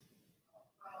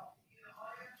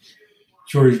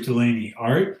George Delaney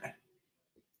Art,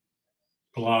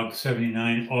 blog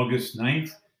 79, August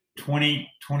 9th,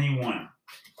 2021.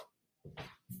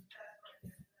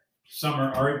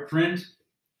 Summer art print,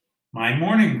 My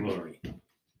Morning Glory.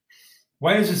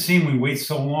 Why does it seem we wait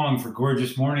so long for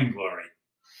gorgeous morning glory?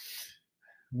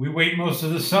 We wait most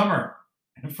of the summer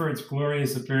for its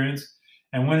glorious appearance,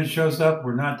 and when it shows up,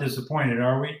 we're not disappointed,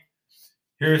 are we?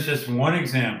 Here's just one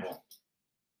example,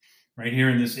 right here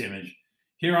in this image.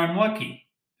 Here I'm lucky.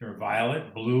 There are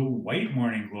violet, blue, white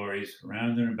morning glories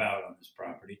around and about on this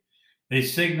property. They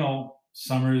signal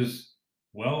summer's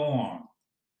well along.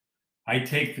 I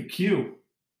take the cue.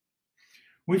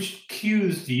 Which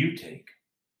cues do you take?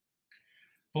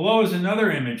 Below is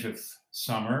another image of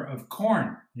summer, of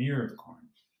corn, an ear of corn.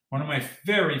 One of my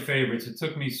very favorites. It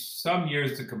took me some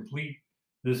years to complete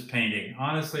this painting.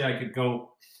 Honestly, I could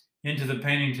go into the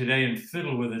painting today and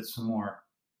fiddle with it some more.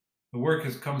 The work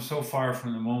has come so far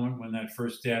from the moment when that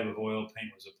first dab of oil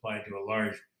paint was applied to a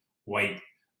large white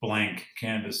blank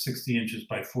canvas, 60 inches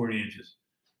by 40 inches.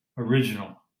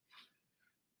 Original.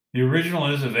 The original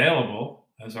is available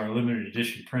as our limited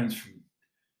edition prints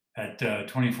at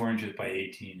 24 inches by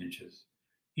 18 inches.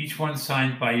 Each one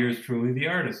signed by yours truly, the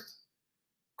artist.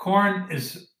 Corn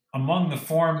is among the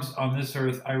forms on this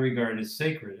earth I regard as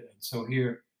sacred, and so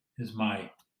here is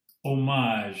my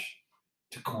homage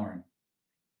to corn.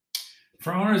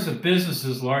 For owners of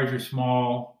businesses, large or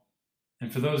small,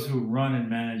 and for those who run and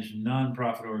manage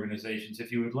nonprofit organizations,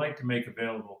 if you would like to make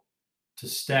available to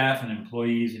staff and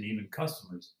employees and even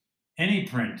customers any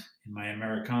print in my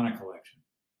Americana collection,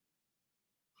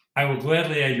 I will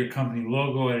gladly add your company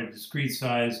logo at a discreet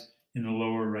size in the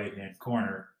lower right-hand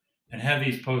corner and have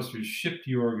these posters shipped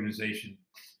to your organization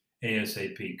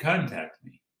ASAP. Contact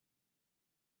me.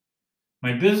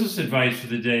 My business advice for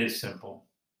the day is simple.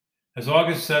 As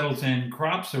August settles in,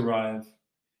 crops arrive,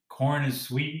 corn is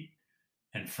sweet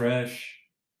and fresh,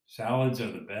 salads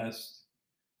are the best,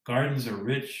 gardens are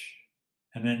rich,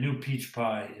 and that new peach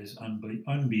pie is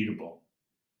unbeatable.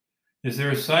 Is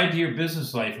there a side to your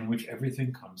business life in which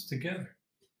everything comes together?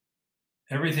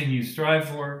 Everything you strive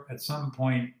for at some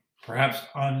point, perhaps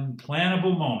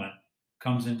unplannable moment,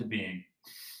 comes into being.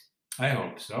 I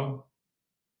hope so.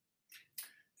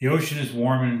 The ocean is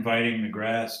warm and inviting. The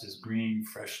grass is green,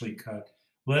 freshly cut.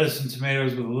 Lettuce and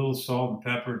tomatoes with a little salt and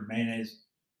pepper and mayonnaise.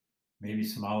 Maybe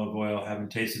some olive oil.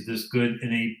 Haven't tasted this good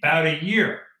in about a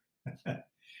year.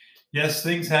 Yes,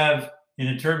 things have, in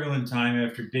a turbulent time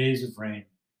after days of rain,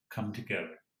 come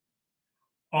together.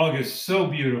 August, so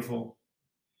beautiful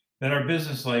that our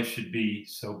business life should be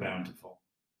so bountiful.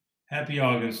 Happy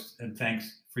August, and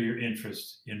thanks for your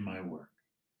interest in my work.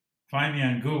 Find me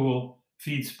on Google,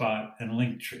 FeedSpot, and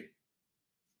Linktree.